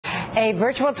A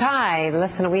virtual tie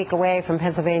less than a week away from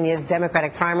Pennsylvania's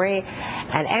Democratic primary,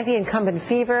 and anti-incumbent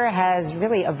fever has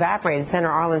really evaporated Senator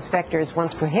Arlen Specter's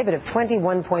once prohibitive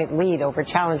 21-point lead over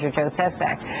challenger Joe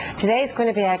Sestak. Today's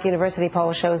Quinnipiac University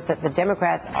poll shows that the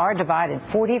Democrats are divided,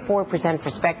 44% for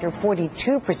Specter,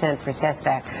 42% for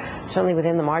Sestak, certainly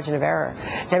within the margin of error.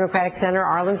 Democratic Senator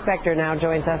Arlen Specter now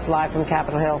joins us live from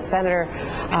Capitol Hill. Senator,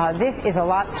 this is a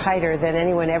lot tighter than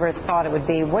anyone ever thought it would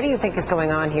be. What do you think is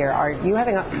going on here? Are you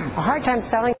having a hard time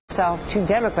selling yourself to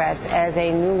Democrats as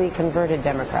a newly converted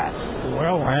Democrat?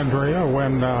 Well, Andrea,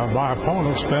 when my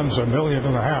opponent spends $1.5 million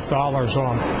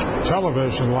on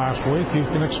television last week, you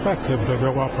can expect him to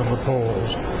go up in the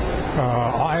polls.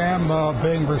 I am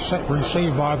being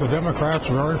received by the Democrats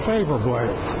very favorably.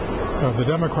 The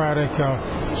Democratic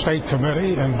State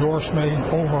Committee endorsed me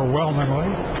overwhelmingly.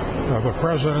 The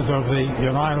President of the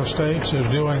United States is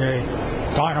doing a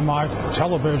dynamite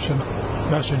television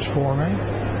message for me.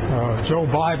 Joe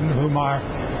Biden, whom I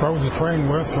rode the train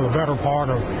with for the better part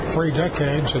of 3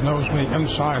 decades and knows me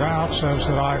inside out, says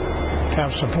that I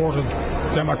have supported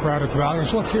Democratic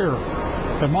values. Look here,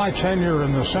 in my tenure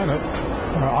in the Senate,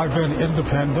 I've been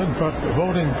independent, but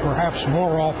voting perhaps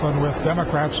more often with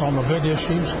Democrats on the big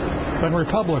issues than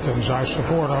Republicans. I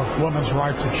support a woman's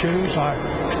right to choose. I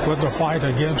led the fight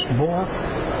against Bork,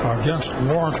 against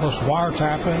warrantless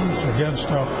wiretappings, against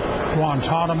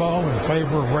Guantanamo, in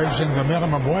favor of raising the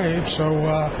minimum wage. So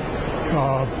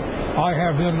I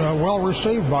have been well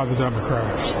received by the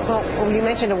Democrats. Well, you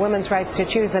mentioned a women's rights to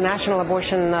choose. The National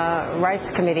Abortion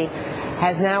Rights Committee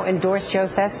has now endorsed Joe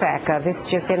Sestak. This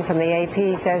just in from the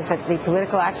AP says that the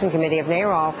Political Action Committee of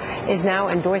NARAL is now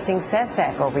endorsing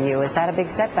Sestak over you. Is that a big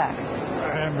setback?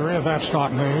 Andrea, that's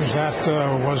not news. That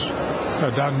was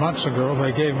done months ago.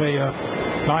 They gave me a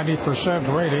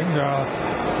 90% rating,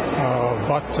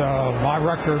 but my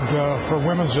record for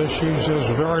women's issues is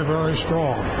very, very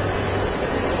strong.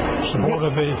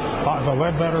 Supported the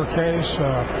Ledbetter case,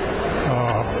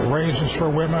 raises for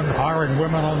women, hiring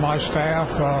women on my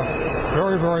staff,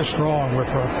 very, very strong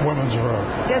with women's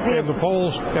vote. In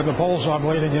the polls, I'm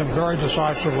leading in very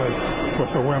decisively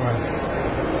with the women.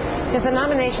 Does the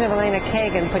nomination of Elena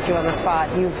Kagan put you on the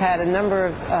spot? You've had a number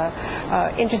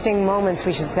of interesting moments,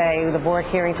 we should say, the Bork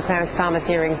hearings, the Clarence Thomas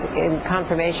hearings, in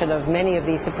confirmation of many of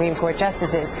these Supreme Court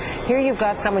justices. Here you've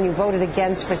got someone you voted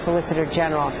against for Solicitor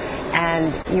General,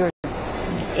 and you're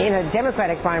in a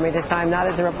Democratic primary this time, not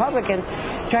as a Republican,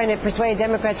 trying to persuade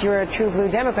Democrats you're a true blue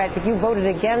Democrat, but you voted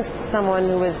against someone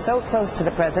who was so close to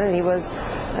the president. He was,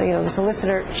 the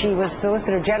solicitor. She was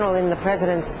Solicitor General in the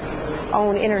president's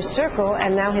own inner circle,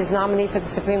 and now his nominee for the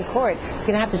Supreme Court. You're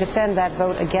going to have to defend that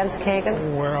vote against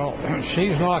Kagan? Well,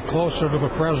 she's not closer to the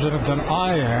president than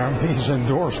I am. He's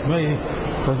endorsed me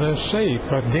for this seat,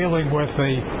 but dealing with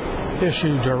the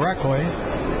issue directly,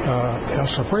 a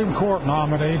Supreme Court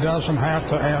nominee doesn't have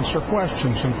to answer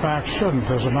questions. In fact, shouldn't,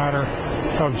 as a matter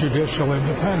of judicial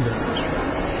independence.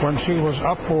 When she was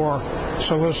up for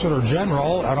Solicitor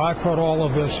General, and I put all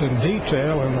of this in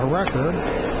detail in the record,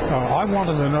 I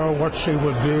wanted to know what she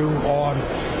would do on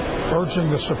urging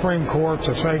the Supreme Court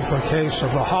to take the case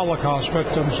of the Holocaust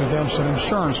victims against an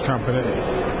insurance company,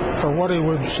 or what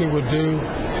she would do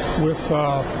with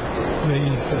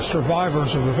the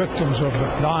survivors of the victims of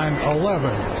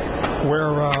 9/11,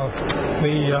 where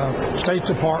the State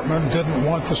Department didn't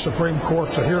want the Supreme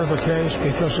Court to hear the case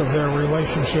because of their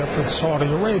relationship with Saudi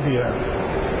Arabia.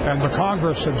 And the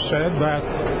Congress had said that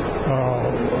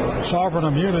sovereign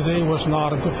immunity was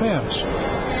not a defense.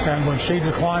 And when she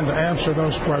declined to answer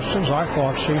those questions, I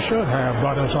thought she should have.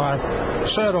 But as I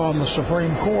said on the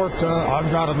Supreme Court,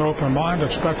 I've got an open mind,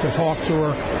 expect to talk to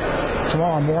her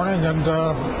tomorrow morning, and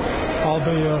I'll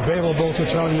be available to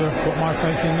tell you what my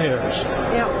thinking is.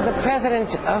 The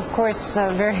president, of course,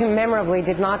 very memorably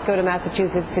did not go to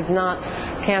Massachusetts, did not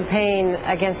campaign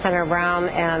against Senator Brown,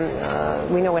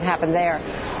 and we know what happened there.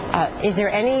 Is there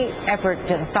any effort,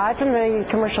 aside from the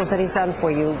commercials that he's done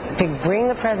for you, to bring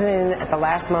the president in at the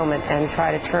last moment and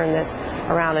try to turn this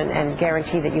around and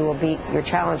guarantee that you will beat your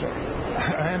challenger?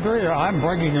 Andrea, I'm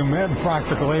bringing him in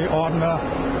practically on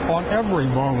every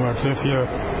moment. If you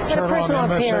turn on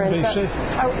Msnbc,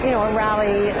 a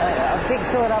rally, a big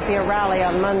Philadelphia rally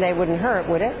on Monday wouldn't hurt,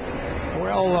 would it?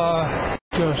 Well,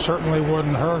 it certainly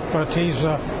wouldn't hurt, but he's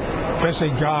a busy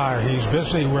guy. He's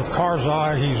busy with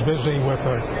Karzai. He's busy with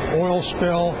an oil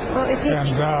spill. Well, is he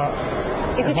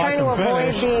trying to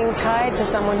avoid being tied to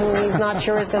someone who he's not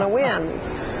sure is going to win?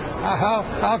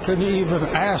 How can you even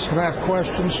ask that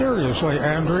question seriously,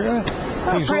 Andrea?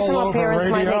 Well, he's all over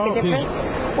radio. Might make a difference.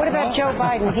 What about Joe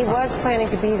Biden? He was planning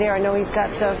to be there. I know he's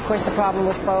got, of course, the problem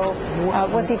with Bo.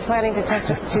 Was he planning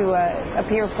to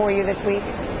appear for you this week?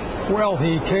 Well,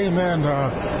 he came in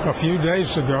a few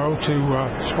days ago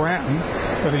to Scranton,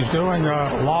 but he's doing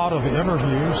a lot of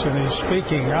interviews and he's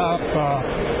speaking up.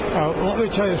 Let me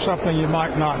tell you something you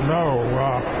might not know.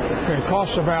 It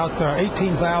costs about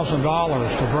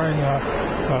 $18,000 to bring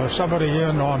somebody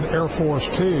in on Air Force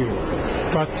Two.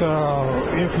 But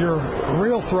if your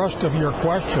real thrust of your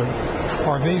question,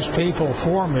 are these people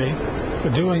for me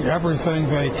doing everything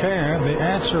they can, the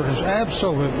answer is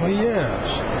absolutely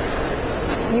yes.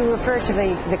 You referred to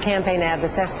the campaign ad, the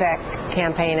Sestak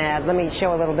campaign ad. Let me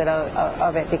show a little bit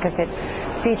of it because it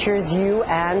features you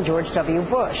and George W.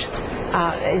 Bush.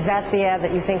 Is that the ad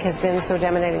that you think has been so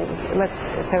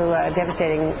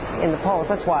devastating in the polls?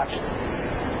 Let's watch.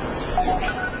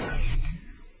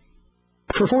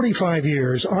 For 45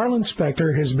 years, Arlen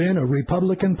Specter has been a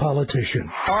Republican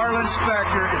politician. Arlen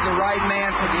Specter is the right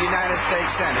man for the United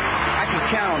States Senate. I can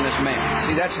count on this man.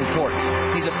 See, that's important.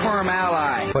 He's a firm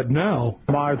ally. But now,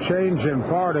 my change in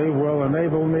party will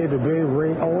enable me to be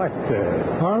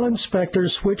re-elected. Arlen Specter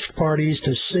switched parties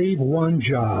to save one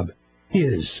job,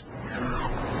 his.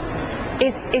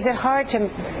 Is it hard to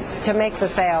make the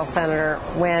sale, Senator,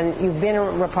 when you've been a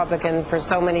Republican for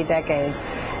so many decades?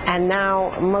 And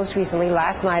now, most recently,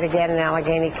 last night again in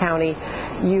Allegheny County,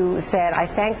 you said, I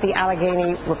thank the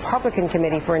Allegheny Republican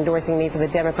Committee for endorsing me for the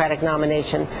Democratic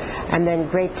nomination. And then,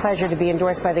 great pleasure to be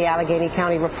endorsed by the Allegheny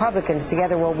County Republicans.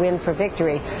 Together we'll win for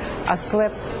victory. A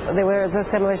slip, there was a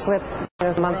similar slip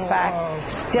months back.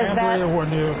 Does that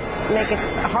make it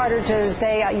harder to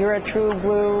say you're a true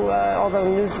blue, although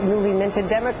newly minted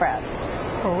Democrat?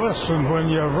 Well, listen, when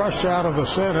you rush out of the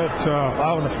Senate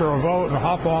out for a vote and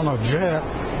hop on a jet,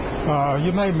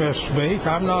 you may misspeak.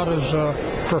 I'm not as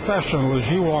professional as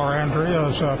you are, Andrea,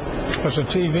 as a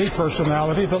TV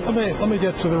personality. But let me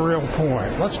get to the real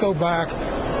point. Let's go back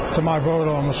to my vote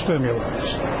on the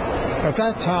stimulus. At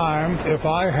that time, if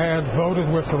I had voted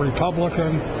with the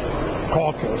Republican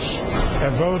caucus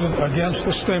and voted against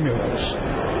the stimulus,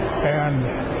 and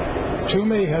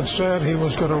Toomey had said he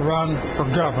was going to run for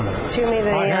governor. Toomey,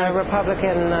 the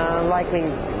Republican,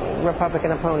 likely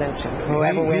Republican opponent,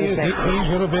 whoever wins next. He's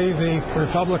going to be the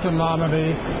Republican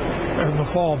nominee in the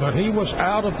fall, but he was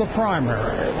out of the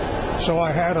primary. So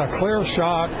I had a clear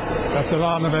shot at the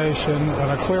nomination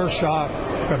and a clear shot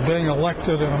at being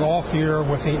elected in an off year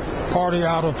with the party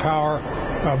out of power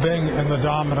being in the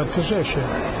dominant position.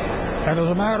 And as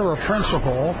a matter of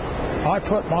principle, I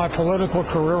put my political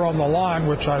career on the line,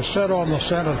 which I said on the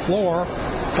Senate floor,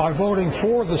 by voting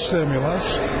for the stimulus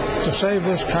to save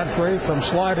this country from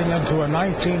sliding into a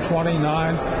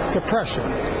 1929 depression.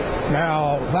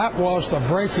 Now, that was the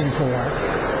breaking point.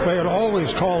 They had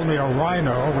always called me a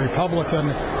rhino, Republican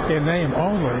in name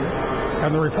only,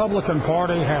 and the Republican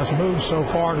Party has moved so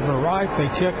far to the right, they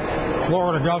kicked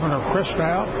Florida Governor Christ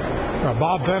out.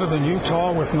 Bob Bennett in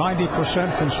Utah with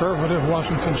 90% conservative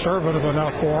wasn't conservative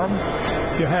enough for him.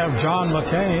 You have John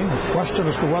McCain, question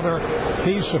as to whether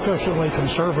he's sufficiently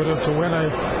conservative to win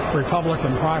a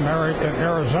Republican primary in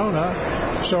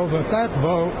Arizona, so that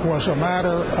vote was a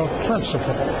matter of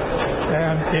principle.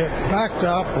 And it backed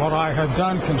up what I had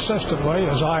done consistently,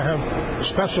 as I have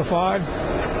specified,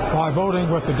 by voting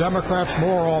with the Democrats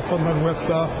more often than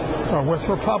with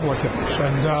Republicans.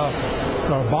 And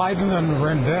Biden and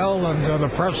Rendell and the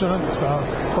president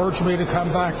urged me to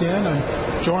come back in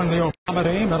and join the Obama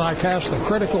team, and I cast the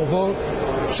critical vote,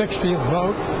 60th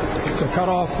vote, to cut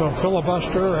off the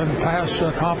filibuster and pass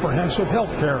comprehensive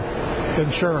health care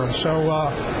insurance. So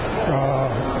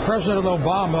President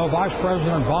Obama, Vice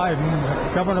President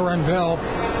Biden, Governor Rendell,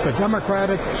 the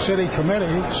Democratic City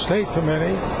Committee, State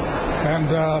Committee, and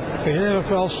the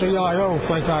AFL-CIO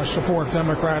think I support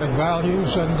democratic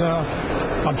values, and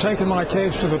I'm taking my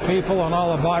case to the people, and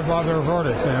I'll abide by their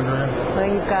verdict, Andrea.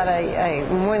 Well, you've got a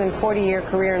more than 40-year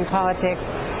career in politics.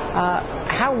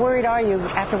 How worried are you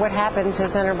after what happened to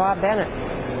Senator Bob Bennett?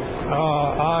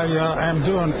 I am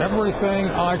doing everything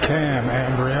I can,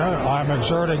 Andrea. I'm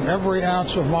exerting every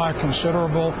ounce of my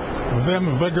considerable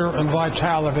vim, vigor, and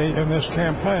vitality in this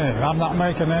campaign. I'm not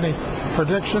making any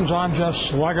predictions. I'm just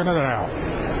slugging it out.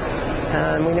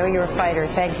 We know you're a fighter.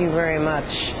 Thank you very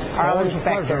much. Always a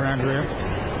pleasure, Andrea.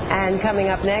 And coming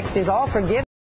up next is All Forgiven.